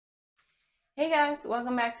Hey guys,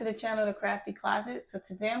 welcome back to the channel, The Crafty Closet. So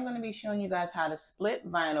today I'm going to be showing you guys how to split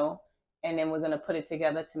vinyl and then we're going to put it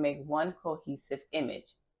together to make one cohesive image.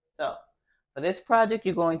 So for this project,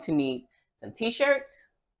 you're going to need some t-shirts.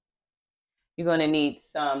 You're going to need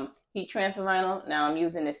some heat transfer vinyl. Now I'm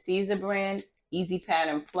using the Siser brand, Easy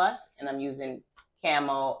Pattern Plus, and I'm using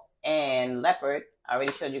Camo and Leopard. I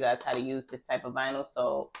already showed you guys how to use this type of vinyl,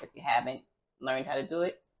 so if you haven't learned how to do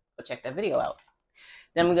it, go check that video out.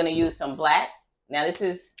 Then we're going to use some black. Now this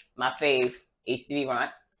is my fave, HCV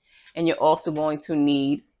Ront. And you're also going to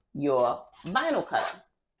need your vinyl cutter.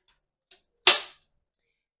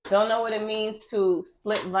 Don't know what it means to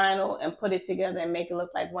split vinyl and put it together and make it look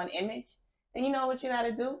like one image? Then you know what you got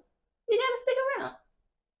to do? You got to stick around.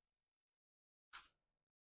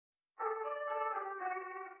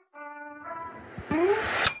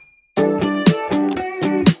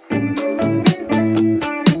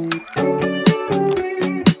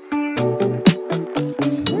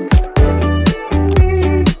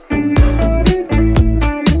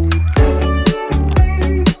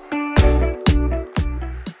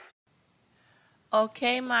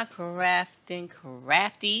 Okay, my crafties,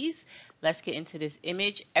 let's get into this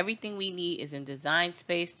image. Everything we need is in Design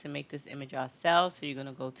Space to make this image ourselves. So you're going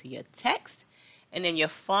to go to your text and then your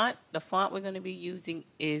font. The font we're going to be using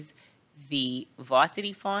is the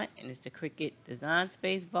Varsity font, and it's the Cricut Design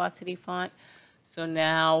Space Varsity font. So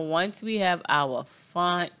now once we have our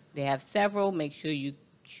font, they have several. Make sure you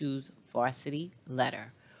choose Varsity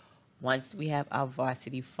letter. Once we have our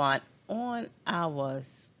Varsity font on our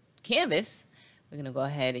canvas, we're going to go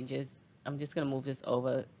ahead and I'm just going to move this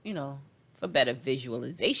over, for better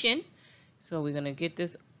visualization. So we're going to get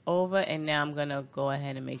this over, and now I'm going to go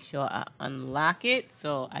ahead and make sure I unlock it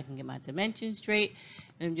so I can get my dimensions straight.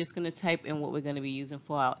 And I'm just going to type in what we're going to be using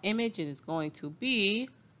for our image, and it's going to be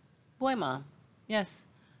boy mom. Yes,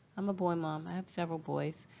 I'm a boy mom. I have several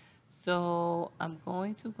boys. So I'm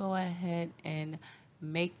going to go ahead and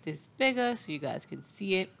make this bigger so you guys can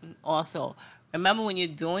see it. And also, remember when you're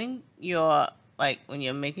doing your when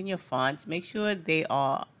you're making your fonts, make sure they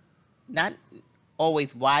are not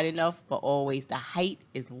always wide enough, but always the height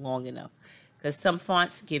is long enough. Because some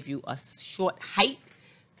fonts give you a short height,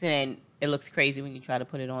 so then it looks crazy when you try to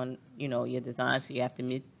put it on, your design, so you have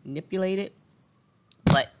to manipulate it.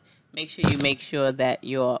 But make sure that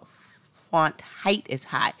your font height is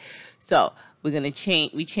high. So we're going to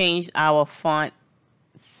we changed our font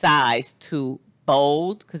size to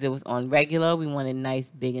bold because it was on regular. We wanted nice,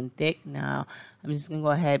 big, and thick. Now I'm just gonna go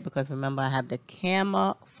ahead, because remember I have the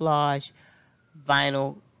Camouflage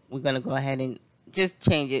vinyl. We're gonna go ahead and just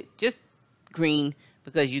change it, just green,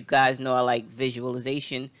 because you guys know I like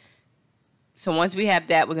visualization. So once we have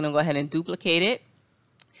that, we're gonna go ahead and duplicate it,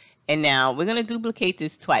 and now we're gonna duplicate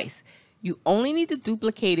this twice. You only need to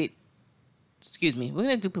duplicate it. Excuse me, we're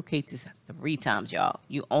going to duplicate this 3 times, y'all.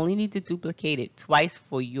 You only need to duplicate it twice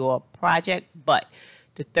for your project, but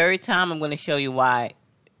the 3rd time I'm going to show you why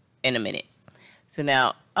in a minute. So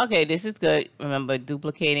now, okay, this is good. Remember,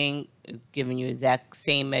 duplicating is giving you exact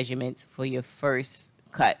same measurements for your first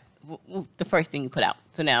cut, the first thing you put out.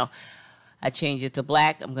 So now I changed it to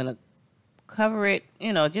black. I'm going to cover it,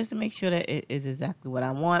 just to make sure that it is exactly what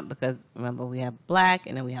I want, because remember, we have black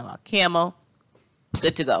and then we have our camo.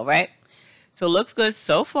 Good to go, right? So looks good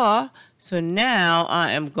so far. So now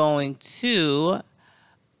I am going to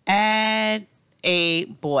add a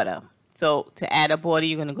border. So to add a border,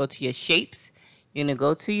 you're going to go to your shapes. You're going to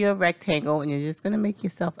go to your rectangle, and you're just going to make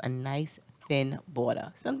yourself a nice thin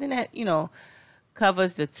border. Something that,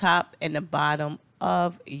 covers the top and the bottom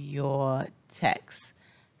of your text.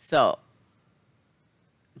 So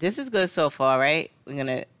this is good so far, right? We're going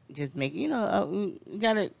to just make, you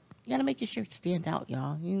gotta make your shirt stand out,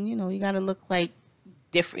 y'all. You gotta look like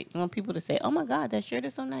different. You want people to say, "Oh my God, that shirt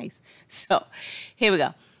is so nice." So here we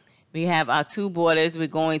go. We have our 2 borders. We're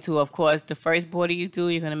going to, of course, the first border you do,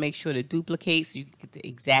 you're gonna make sure to duplicate so you can get the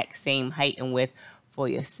exact same height and width. For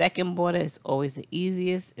your second border, it's always the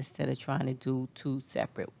easiest instead of trying to do 2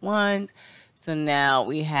 separate ones. So now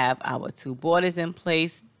we have our 2 borders in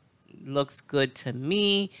place. Looks good to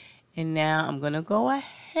me. And now I'm gonna go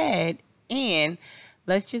ahead and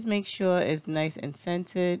let's just make sure it's nice and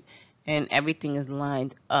centered and everything is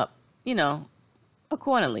lined up,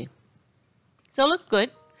 accordingly. So it looks good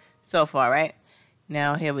so far, right?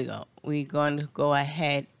 Now, here we go. We're going to go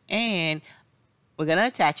ahead and we're going to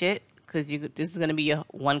attach it, because this is going to be your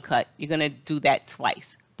one cut. You're going to do that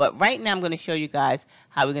twice. But right now, I'm going to show you guys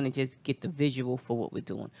how we're going to just get the visual for what we're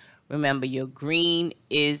doing. Remember, your green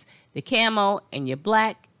is the camo and your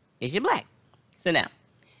black is your black. So now,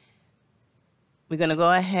 we're going to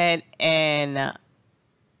go ahead and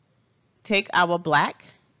take our black.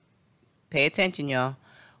 Pay attention, y'all.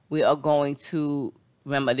 We are going to,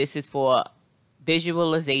 remember, this is for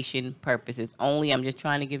visualization purposes only. I'm just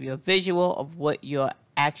trying to give you a visual of what your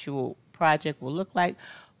actual project will look like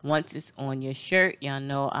once it's on your shirt. Y'all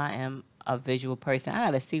know I am a visual person. I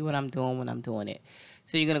gotta see what I'm doing when I'm doing it.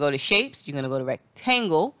 So you're gonna go to shapes, you're gonna go to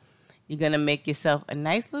rectangle, you're gonna make yourself a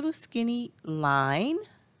nice little skinny line.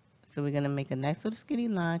 So we're gonna make a nice little skinny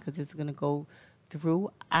line because it's gonna go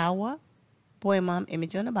through our boy mom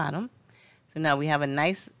image on the bottom. So now we have a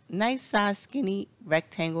nice size skinny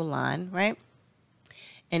rectangle line, right?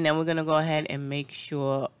 And then we're gonna go ahead and make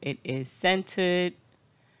sure it is centered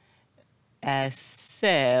as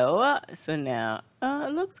so. So now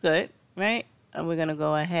it looks good, right? And we're gonna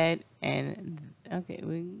go ahead and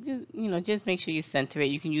we just, just make sure you center it.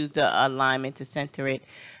 You can use the alignment to center it.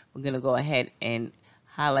 We're gonna go ahead and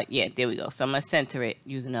highlight. Yeah, there we go. So I'm gonna center it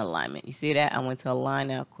using the alignment. You see that? I went to align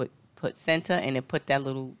now, put center, and then put that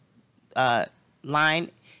little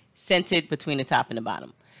line centered between the top and the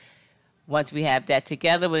bottom. Once we have that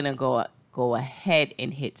together, we're gonna go ahead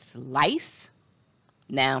and hit slice.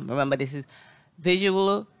 Now, remember, this is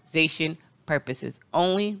visualization purposes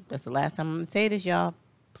only. That's the last time I'm going to say this, y'all.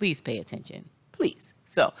 Please pay attention. Please.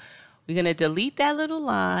 So, we're going to delete that little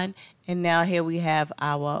line. And now here we have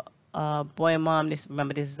our boy and mom.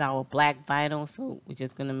 Remember, this is our black vinyl. So, we're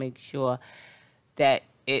just going to make sure that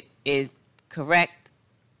it is correct.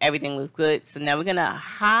 Everything looks good. So, now we're going to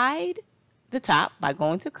hide the top by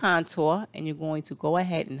going to contour. And you're going to go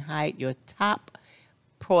ahead and hide your top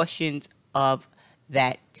portions of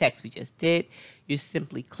that text we just did. You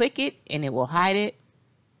simply click it and it will hide it,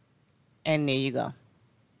 and there you go.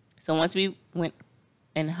 So once we went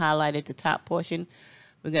and highlighted the top portion,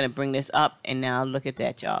 we're going to bring this up, and now look at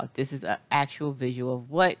that, y'all. This is an actual visual of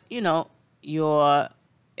what your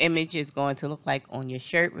image is going to look like on your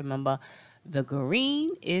shirt. Remember, the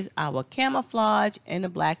green is our camouflage and the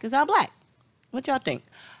black is our black. What y'all think?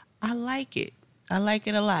 I like it. I like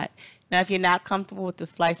it a lot. Now, if you're not comfortable with the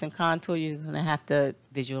slice and contour, you're going to have to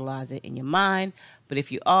visualize it in your mind. But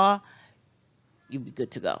if you are, you'll be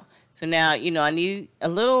good to go. So now, I need a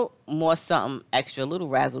little more something extra, a little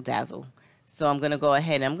razzle-dazzle. So I'm going to go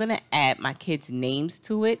ahead and I'm going to add my kids' names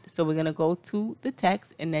to it. So we're going to go to the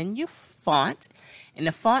text and then your font. And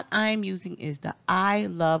the font I'm using is the I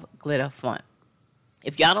Love Glitter font.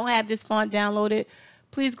 If y'all don't have this font downloaded,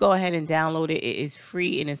 please go ahead and download it. It is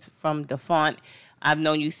free and it's from Dafont. I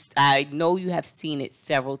know you have seen it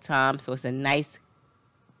several times. So it's a nice,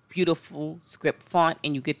 beautiful script font,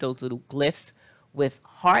 and you get those little glyphs with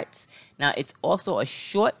hearts. Now it's also a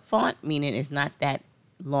short font, meaning it's not that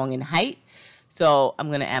long in height. So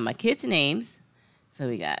I'm gonna add my kids' names. So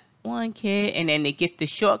we got one kid, and then to get the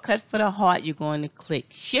shortcut for the heart, you're going to click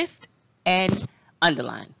Shift and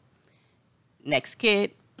underline. Next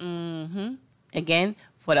kid, again.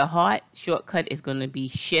 For the heart, shortcut is going to be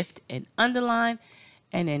Shift and underline.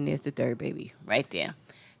 And then there's the third baby right there.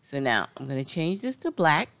 So now I'm going to change this to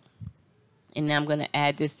black. And now I'm going to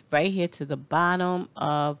add this right here to the bottom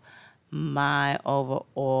of my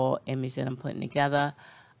overall image that I'm putting together.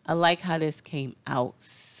 I like how this came out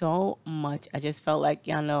so much. I just felt like,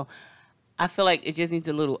 I feel like it just needs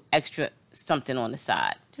a little extra something on the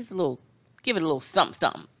side. Just a little, give it a little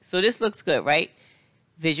something. So this looks good, right?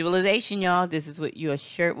 Visualization, y'all. This is what your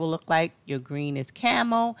shirt will look like. Your green is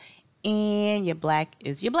camo, and your black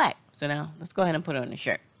is your black. So now, let's go ahead and put it on the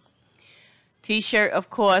shirt. T-shirt,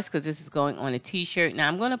 of course, because this is going on a T-shirt. Now,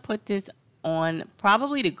 I'm going to put this on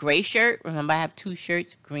probably the gray shirt. Remember, I have two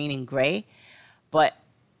shirts, green and gray. But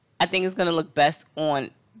I think it's going to look best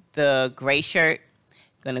on the gray shirt.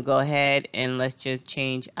 Going to go ahead and let's just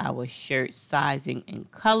change our shirt sizing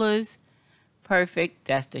and colors. Perfect.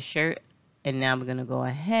 That's the shirt. And now we're going to go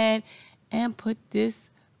ahead and put this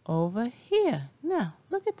over here. Now,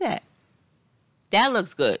 look at that. That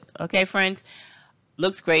looks good. Okay, friends?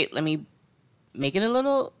 Looks great. Let me make it a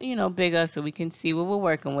little, bigger so we can see what we're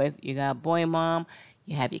working with. You got boy mom.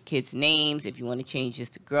 You have your kids' names. If you want to change this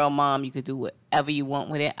to girl mom, you could do whatever you want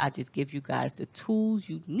with it. I just give you guys the tools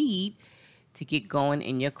you need to get going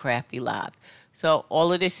in your crafty lives. So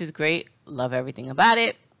all of this is great. Love everything about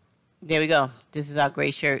it. There we go. This is our gray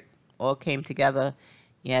shirt. All came together.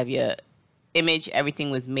 You have your image. Everything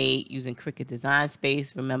was made using Cricut Design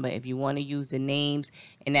Space. Remember, if you want to use the names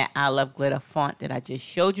in that I Love Glitter font that I just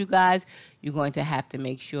showed you guys, you're going to have to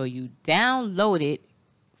make sure you download it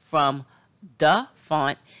from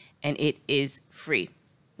Dafont, and it is free.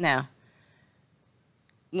 Now,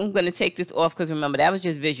 I'm going to take this off because remember, that was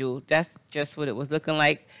just visual. That's just what it was looking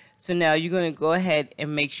like. So now you're going to go ahead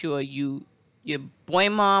and make sure your boy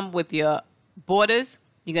mom with your borders,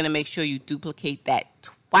 You're going to make sure you duplicate that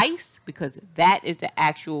twice, because that is the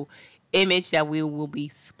actual image that we will be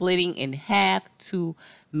splitting in half to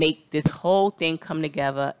make this whole thing come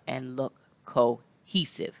together and look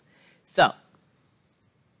cohesive. So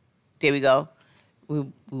there we go.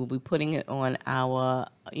 We'll be putting it on our,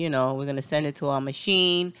 we're going to send it to our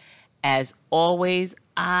machine. As always,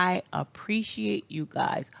 I appreciate you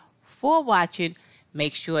guys for watching.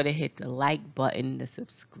 Make sure to hit the like button, the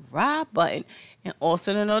subscribe button, and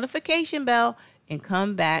also the notification bell, and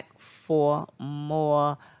come back for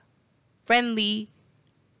more friendly.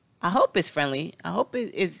 I hope it's friendly. I hope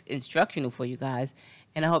it is instructional for you guys.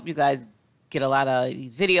 And I hope you guys get a lot of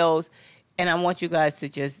these videos. And I want you guys to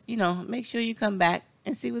just, make sure you come back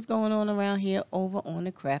and see what's going on around here over on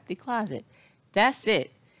the Crafty Closet. That's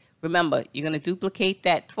it. Remember, you're going to duplicate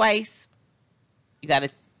that twice. You got to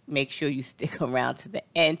make sure you stick around to the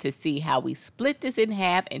end to see how we split this in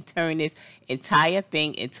half and turn this entire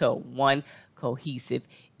thing into one cohesive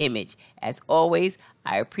image. As always,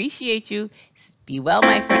 I appreciate you. Be well,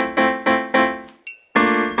 my friend.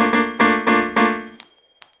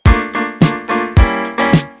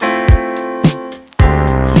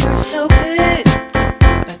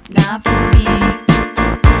 Not for me.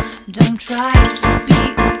 Don't try to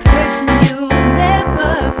be the person you'll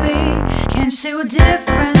never be. Can't say we're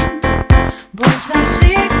different, but it's not a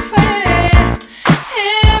secret.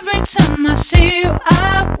 Every time I see you,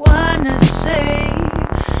 I wanna say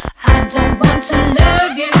I don't want to